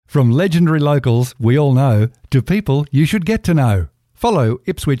From legendary locals we all know to people you should get to know. Follow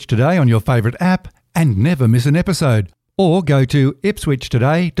Ipswich Today on your favourite app and never miss an episode. Or go to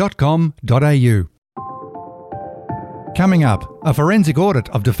ipswichtoday.com.au. Coming up, a forensic audit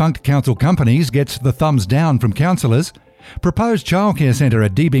of defunct council companies gets the thumbs down from councillors. Proposed childcare centre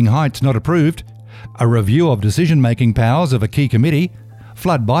at Deebing Heights not approved. A review of decision-making powers of a key committee.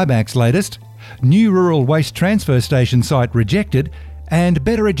 Flood buybacks latest. New rural waste transfer station site rejected. And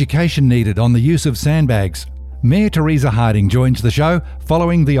better education needed on the use of sandbags. Mayor Teresa Harding joins the show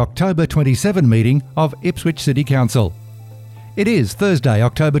following the October 27 meeting of Ipswich City Council. It is Thursday,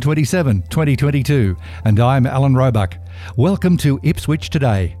 October 27, 2022, and I'm Alan Roebuck. Welcome to Ipswich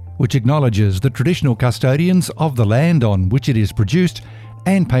Today, which acknowledges the traditional custodians of the land on which it is produced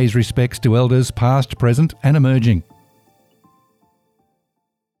and pays respects to elders past, present and emerging.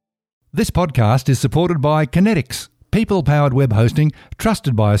 This podcast is supported by Kinetics, people-powered web hosting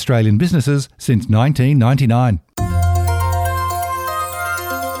trusted by Australian businesses since 1999.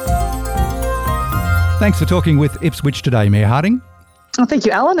 Thanks for talking with Ipswich Today, Mayor Harding. Oh, thank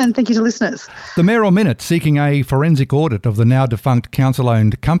you, Alan, and thank you to listeners. The Mayoral Minute seeking a forensic audit of the now-defunct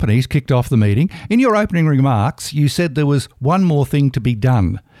council-owned companies kicked off the meeting. In your opening remarks, you said there was one more thing to be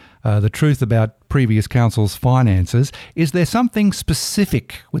done, the truth about previous council's finances. Is there something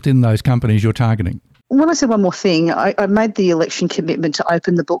specific within those companies you're targeting? When I said one more thing, I made the election commitment to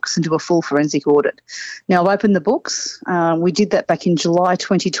open the books and do a full forensic audit. Now, I've opened the books. We did that back in July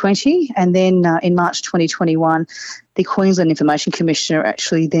 2020, and then in March 2021, the Queensland Information Commissioner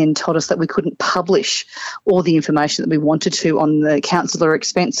actually then told us that we couldn't publish all the information that we wanted to on the councillor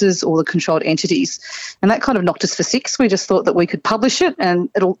expenses or the controlled entities. And that kind of knocked us for six. We just thought that we could publish it and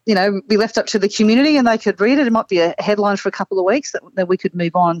it'll, be left up to the community and they could read it. It might be a headline for a couple of weeks that we could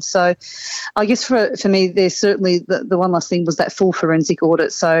move on. So I guess for me, there's certainly the one last thing was that full forensic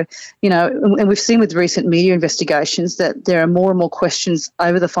audit. So, and we've seen with recent media investigations that there are more and more questions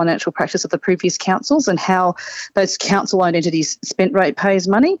over the financial practice of the previous councils and how those council-owned entities spent ratepayers'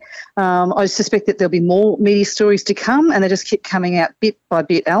 money. I suspect that there'll be more media stories to come and they just keep coming out bit by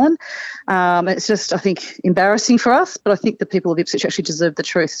bit, Alan. It's just, I think, embarrassing for us, but I think the people of Ipswich actually deserve the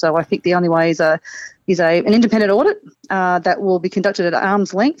truth. So I think the only way is an independent audit that will be conducted at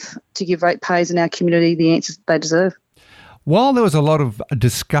arm's length to give ratepayers in our community the answers they deserve. While there was a lot of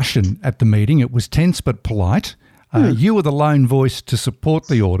discussion at the meeting, it was tense but polite. You were the lone voice to support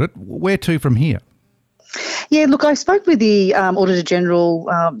the audit. Where to from here? Yeah, look, I spoke with the Auditor General,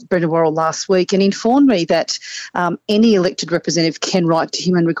 Brendan Worrell, last week and informed me that any elected representative can write to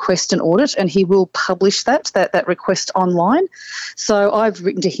him and request an audit, and he will publish that request online. So I've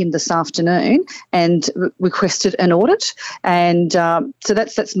written to him this afternoon and requested an audit, and so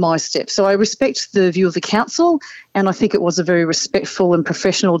that's my step. So I respect the view of the council, and I think it was a very respectful and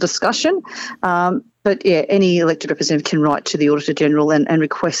professional discussion. But yeah, any elected representative can write to the Auditor General and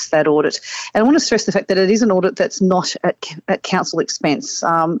request that audit. And I want to stress the fact that it is an audit that's not at council expense,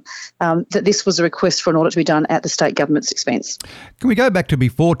 that this was a request for an audit to be done at the state government's expense. Can we go back to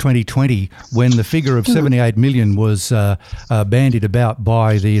before 2020 when the figure of 78 million was bandied about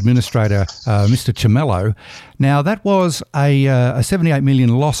by the administrator, Mr. Chimello? Now, that was a 78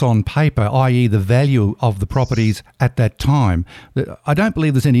 million loss on paper, i.e. the value of the properties at that time. I don't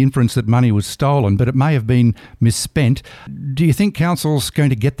believe there's any inference that money was stolen, but it may have been misspent. Do you think council's going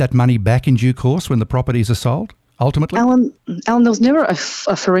to get that money back in due course when the properties are sold, ultimately? Alan, there was never a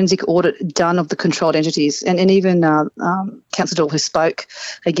forensic audit done of the controlled entities. And even Councillor Doyle, who spoke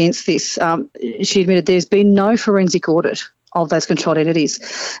against this, she admitted there's been no forensic audit of those controlled entities.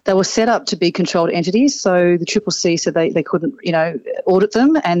 They were set up to be controlled entities, so the CCC said they couldn't, audit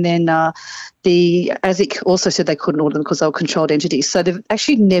them, and then the ASIC also said they couldn't audit them because they were controlled entities. So they've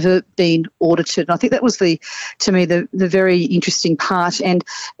actually never been audited, and I think that was the very interesting part. And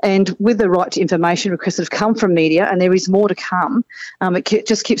with the right to information requests that have come from media, and there is more to come, it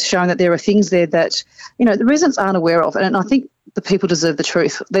just keeps showing that there are things there that the residents aren't aware of, and I think the people deserve the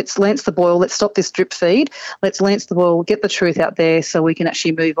truth. Let's lance the boil. Let's stop this drip feed. Let's lance the boil, get the truth out there so we can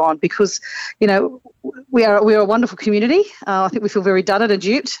actually move on because, we are a wonderful community. I think we feel very dudded and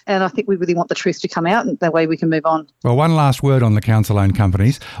duped, and I think we really want the truth to come out, and that way we can move on. Well, one last word on the council-owned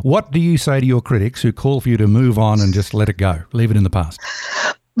companies. What do you say to your critics who call for you to move on and just let it go, leave it in the past?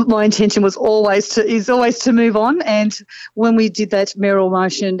 My intention was always to move on, and when we did that mayoral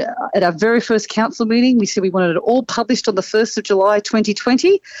motion at our very first council meeting, we said we wanted it all published on the 1st of July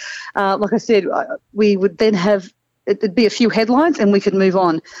 2020. Like I said, we would then have it'd be a few headlines and we could move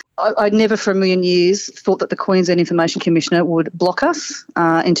on. I never for a million years thought that the Queensland Information Commissioner would block us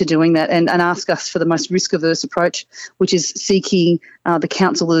into doing that and ask us for the most risk-averse approach, which is seeking the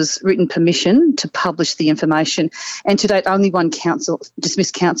councillor's written permission to publish the information. And to date, only one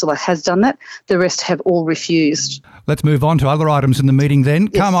dismissed councillor has done that. The rest have all refused. Let's move on to other items in the meeting then.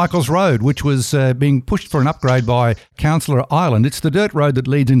 Yes. Carmichael's Road, which was being pushed for an upgrade by Councillor Ireland. It's the dirt road that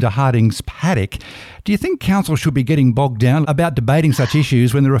leads into Harding's Paddock. Do you think council should be getting bogged down about debating such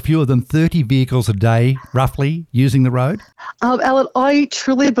issues when there are fewer than 30 vehicles a day, roughly, using the road? Alan, I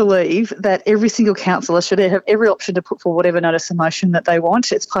truly believe that every single councillor should have every option to put forward whatever notice of motion that they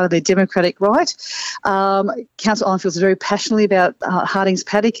want. It's part of their democratic right. Councillor Ireland feels very passionately about Harding's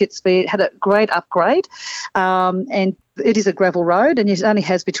Paddock. It's had a great upgrade and it is a gravel road and it only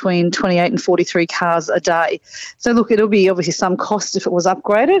has between 28 and 43 cars a day. So, look, it'll be obviously some cost if it was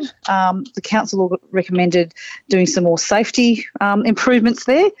upgraded. The council recommended doing some more safety improvements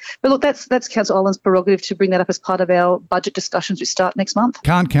there. But, look, that's Council Ireland's prerogative to bring that up as part of our budget discussions which start next month.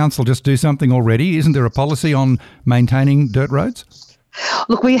 Can't council just do something already? Isn't there a policy on maintaining dirt roads?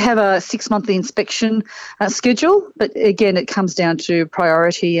 Look, we have a 6-monthly inspection schedule, but again, it comes down to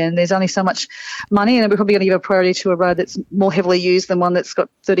priority and there's only so much money and we're probably going to give a priority to a road that's more heavily used than one that's got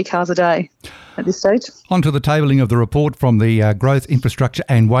 30 cars a day at this stage. On to the tabling of the report from the Growth, Infrastructure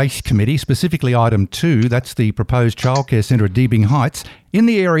and Waste Committee, specifically item 2, that's the proposed childcare centre at Deebing Heights in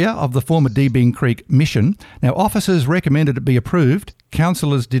the area of the former Deebing Creek mission. Now, officers recommended it be approved.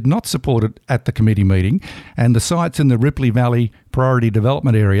 Councillors did not support it at the committee meeting, and the site's in the Ripley Valley Priority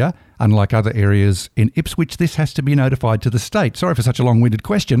Development Area. Unlike other areas in Ipswich, this has to be notified to the state. Sorry for such a long-winded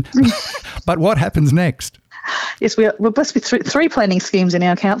question, but what happens next? Yes, we're blessed with three planning schemes in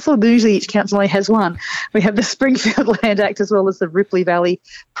our council. Usually each council only has one. We have the Springfield Land Act as well as the Ripley Valley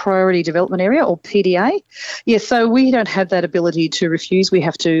Priority Development Area, or PDA. Yes, so we don't have that ability to refuse. We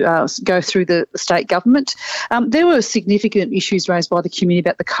have to go through the state government. There were significant issues raised by the community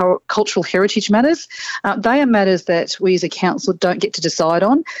about the cultural heritage matters. They are matters that we as a council don't get to decide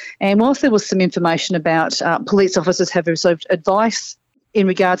on. And whilst there was some information about police officers have received advice in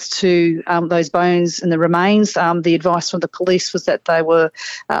regards to those bones and the remains, the advice from the police was that they were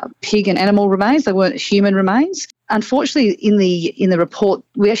pig and animal remains. They weren't human remains. Unfortunately, in the report,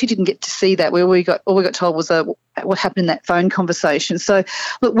 we actually didn't get to see that. All we got told was what happened in that phone conversation. So,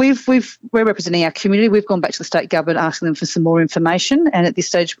 look, we're representing our community. We've gone back to the state government asking them for some more information, and at this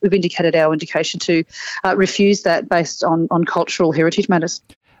stage, we've indicated our indication to refuse that based on cultural heritage matters.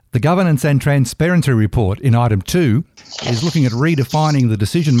 The Governance and Transparency Report in item 2 is looking at redefining the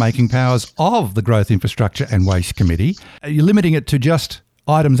decision-making powers of the Growth, Infrastructure and Waste Committee. You're limiting it to just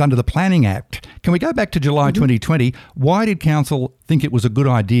items under the Planning Act. Can we go back to July 2020? Why did Council think it was a good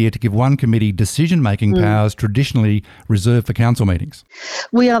idea to give one committee decision-making powers traditionally reserved for council meetings?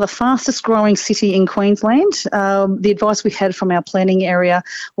 We are the fastest growing city in Queensland. The advice we had from our planning area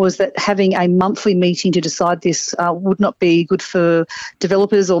was that having a monthly meeting to decide this would not be good for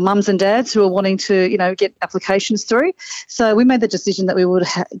developers or mums and dads who are wanting to, get applications through. So we made the decision that we would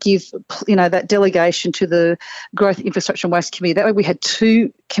give, that delegation to the Growth, Infrastructure and Waste Committee. That way we had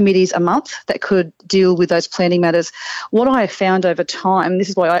 2 committees a month that could deal with those planning matters. What I have found over time, this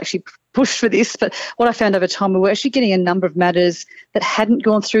is why I actually pushed for this, but what I found over time, we were actually getting a number of matters that hadn't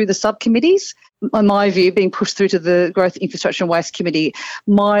gone through the subcommittees, in my view, being pushed through to the Growth, Infrastructure and Waste Committee.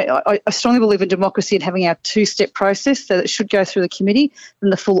 I strongly believe in democracy and having our 2-step process, so it should go through the committee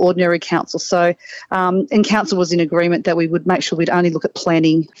and the full ordinary council. So, and council was in agreement that we would make sure we'd only look at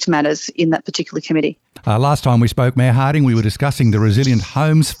planning matters in that particular committee. Last time we spoke, Mayor Harding, we were discussing the Resilient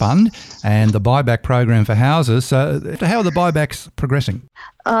Homes Fund and the buyback program for houses. So how are the buybacks progressing?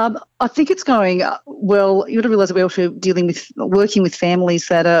 I think it's going well. You've got to realise that we're also working with families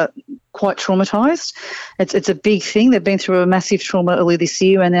that are quite traumatised. It's a big thing. They've been through a massive trauma earlier this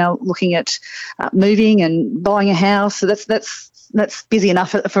year and now looking at moving and buying a house. So that's busy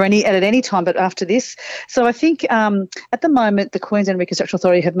enough at any time, but after this. So I think at the moment the Queensland Reconstruction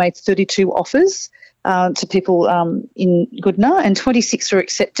Authority have made 32 offers to people in Goodna, and 26 are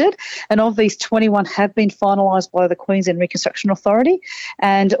accepted. And of these, 21 have been finalised by the Queensland Reconstruction Authority,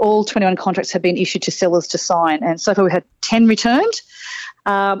 and all 21 contracts have been issued to sellers to sign. And so far we had 10 returned.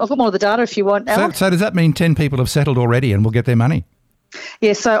 I've got more of the data if you want, Alex. So does that mean 10 people have settled already and will get their money?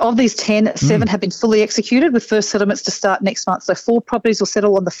 Yeah, so of these 10, 7 have been fully executed with first settlements to start next month. So 4 properties will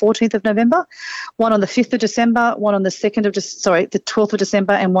settle on the 14th of November, one on the 5th of December, one on the 12th of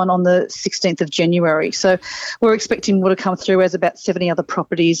December, and one on the 16th of January. So we're expecting more to come through as about 70 other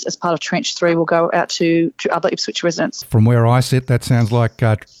properties as part of Tranche 3 will go out to other Ipswich residents. From where I sit, that sounds like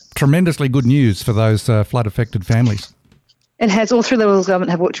tremendously good news for those flood-affected families. It has. All three levels of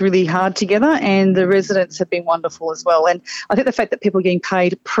government have worked really hard together, and the residents have been wonderful as well. And I think the fact that people are getting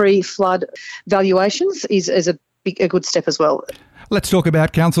paid pre-flood valuations is a good step as well. Let's talk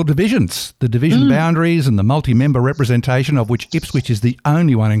about council divisions, the division boundaries and the multi-member representation, of which Ipswich is the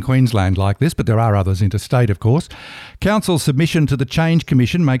only one in Queensland like this, but there are others interstate, of course. Council's submission to the Change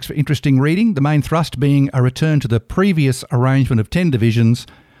Commission makes for interesting reading, the main thrust being a return to the previous arrangement of 10 divisions,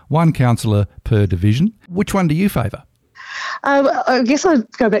 one councillor per division. Which one do you favour? I guess I'd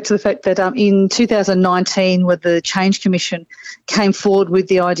go back to the fact that in 2019, when the Change Commission came forward with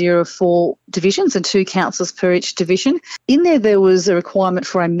the idea of 4 divisions and 2 councillors per each division, in there was a requirement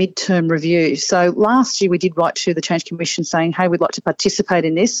for a mid-term review. So last year we did write to the Change Commission saying, hey, we'd like to participate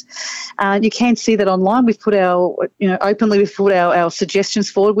in this. You can see that online. We've put openly we've put our suggestions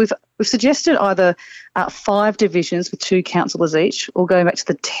forward. We've suggested either 5 divisions with 2 councillors each, or going back to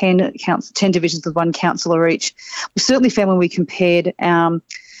the 10 divisions with 1 councillor each. We certainly found when we compared the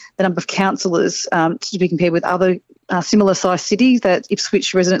number of councillors to be compared with other similar-sized cities that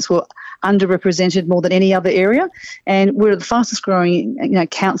Ipswich residents were underrepresented more than any other area, and we're the fastest-growing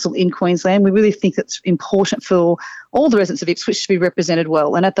council in Queensland. We really think it's important for all the residents of Ipswich to be represented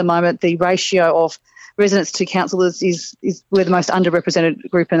well, and at the moment the ratio of residents to councillors is we're the most underrepresented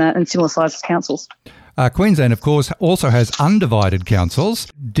group in similar-sized councils. Queensland, of course, also has undivided councils.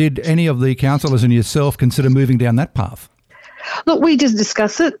 Did any of the councillors and yourself consider moving down that path? Look, we just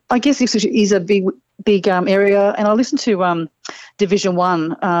discuss it. I guess Ipswich is a big area, and I listened to Division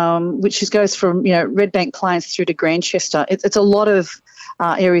 1, which goes from Redbank Plains through to Grandchester. It's a lot of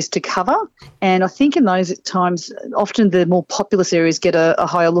areas to cover, and I think in those times often the more populous areas get a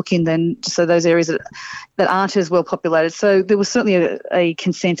higher look in than those areas that aren't as well populated. So there was certainly a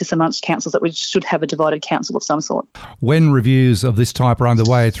consensus amongst councils that we should have a divided council of some sort. When reviews of this type are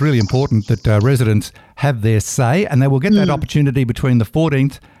underway, it's really important that residents have their say, and they will get that opportunity between the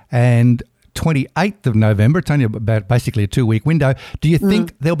 14th and 28th of November. It's only about basically a 2-week window. Do you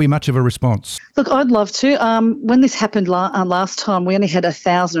think there'll be much of a response? Look, I'd love to. When this happened last time, we only had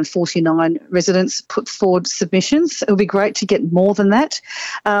 1,049 residents put forward submissions. It would be great to get more than that.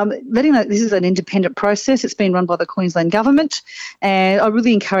 Letting know this is an independent process. It's been run by the Queensland Government, and I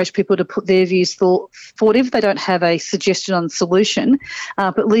really encourage people to put their views forward if they don't have a suggestion on solution,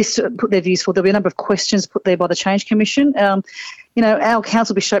 but at least put their views forward. There'll be a number of questions put there by the Change Commission. Our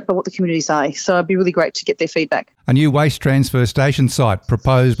council will be shaped by what the community say, so it'd be really great to get their feedback. A new waste transfer station site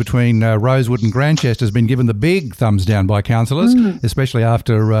proposed between Rosewood and Grandchester has been given the big thumbs down by councillors, especially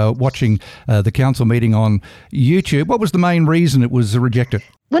after watching the council meeting on YouTube. What was the main reason it was rejected?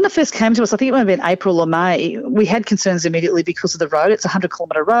 When it first came to us, I think it might have been April or May, we had concerns immediately because of the road. It's a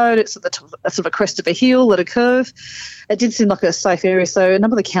 100-kilometre road. It's at the top, sort of a crest of a hill at a curve. It did seem like a safe area, so a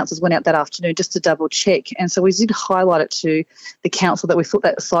number of the councillors went out that afternoon just to double-check. And so we did highlight it to the council that we thought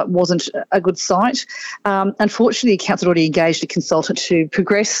that site wasn't a good site. Unfortunately, the council had already engaged a consultant to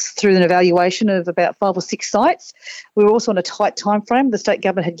progress through an evaluation of about 5 or 6 sites. We were also on a tight time frame. The state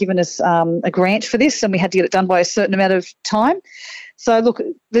government had given us a grant for this, and we had to get it done by a certain amount of time. So, look,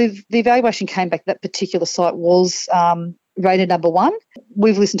 the evaluation came back that particular site was rated number 1.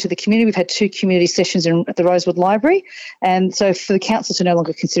 We've listened to the community. We've had 2 community sessions at the Rosewood Library. And so for the council to no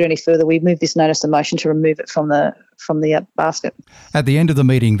longer consider any further, we've moved this notice of motion to remove it from the basket. At the end of the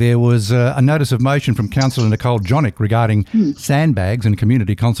meeting, there was a notice of motion from Councillor Nicole Jonick regarding sandbags and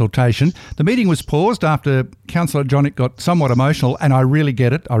community consultation. The meeting was paused after Councillor Jonick got somewhat emotional, and I really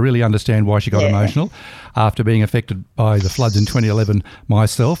get it. I really understand why she got emotional. After being affected by the floods in 2011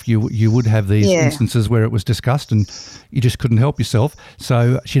 myself, you would have these instances where it was discussed and you just couldn't help yourself.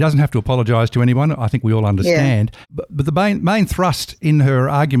 So she doesn't have to apologise to anyone. I think we all understand. But the main thrust in her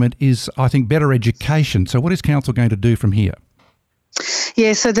argument is, I think, better education. So what is council going to do from here?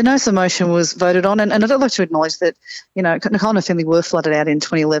 Yeah, so the notice of motion was voted on, and I'd like to acknowledge that, Nicole and her family were flooded out in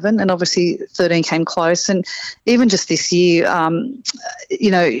 2011, and obviously 13 came close, and even just this year,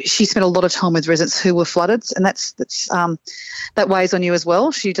 she spent a lot of time with residents who were flooded, and that weighs on you as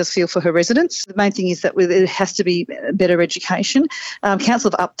well. She does feel for her residents. The main thing is that it has to be better education.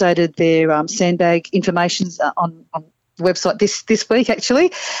 Council have updated their sandbag information on website this week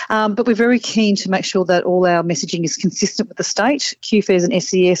actually, but we're very keen to make sure that all our messaging is consistent with the state. QFairs and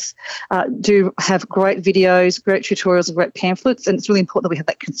SES do have great videos, great tutorials and great pamphlets, and it's really important that we have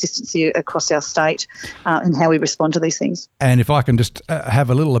that consistency across our state in how we respond to these things. And if I can just have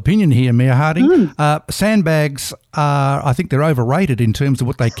a little opinion here, Mayor Harding, sandbags are, I think they're overrated in terms of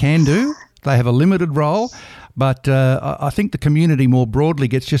what they can do. They have a limited role, but I think the community more broadly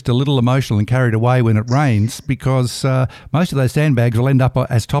gets just a little emotional and carried away when it rains because most of those sandbags will end up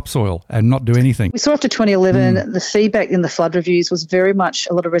as topsoil and not do anything. We saw after 2011, the feedback in the flood reviews was very much,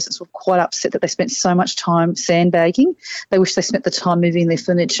 a lot of residents were quite upset that they spent so much time sandbagging. They wish they spent the time moving their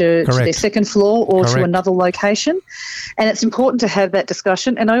furniture to their second floor or to another location. And it's important to have that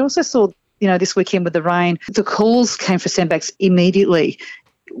discussion. And I also saw, this weekend with the rain, the calls came for sandbags immediately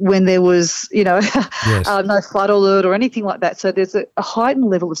when there was, no flood alert or anything like that. So there's a heightened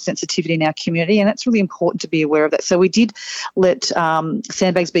level of sensitivity in our community, and it's really important to be aware of that. So we did let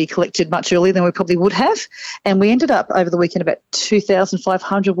sandbags be collected much earlier than we probably would have, and we ended up over the weekend about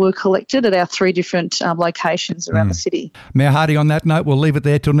 2,500 were collected at our 3 different locations around the city. Mayor Hardy, on that note, we'll leave it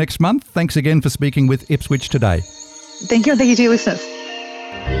there till next month. Thanks again for speaking with Ipswich Today. Thank you, and thank you to your listeners.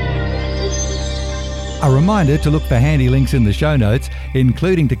 A reminder to look for handy links in the show notes,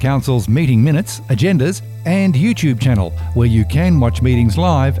 including to Council's meeting minutes, agendas and YouTube channel, where you can watch meetings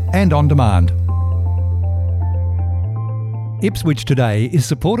live and on demand. Ipswich Today is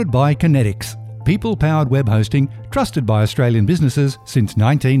supported by Kinetics, people-powered web hosting trusted by Australian businesses since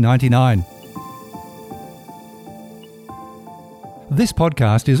 1999. This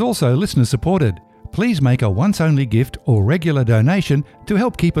podcast is also listener-supported. Please make a once-only gift or regular donation to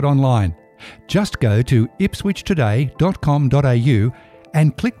help keep it online. Just go to ipswichtoday.com.au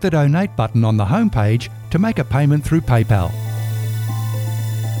and click the donate button on the homepage to make a payment through PayPal.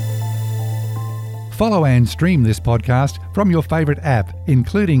 Follow and stream this podcast from your favourite app,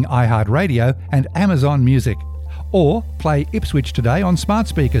 including iHeartRadio and Amazon Music, or play Ipswich Today on smart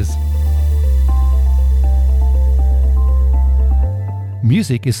speakers.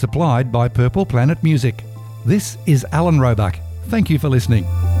 Music is supplied by Purple Planet Music. This is Alan Roebuck. Thank you for listening.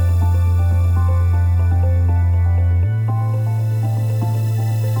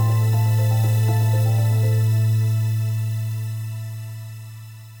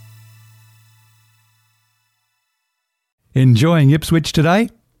 Enjoying Ipswich Today?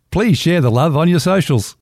 Please share the love on your socials.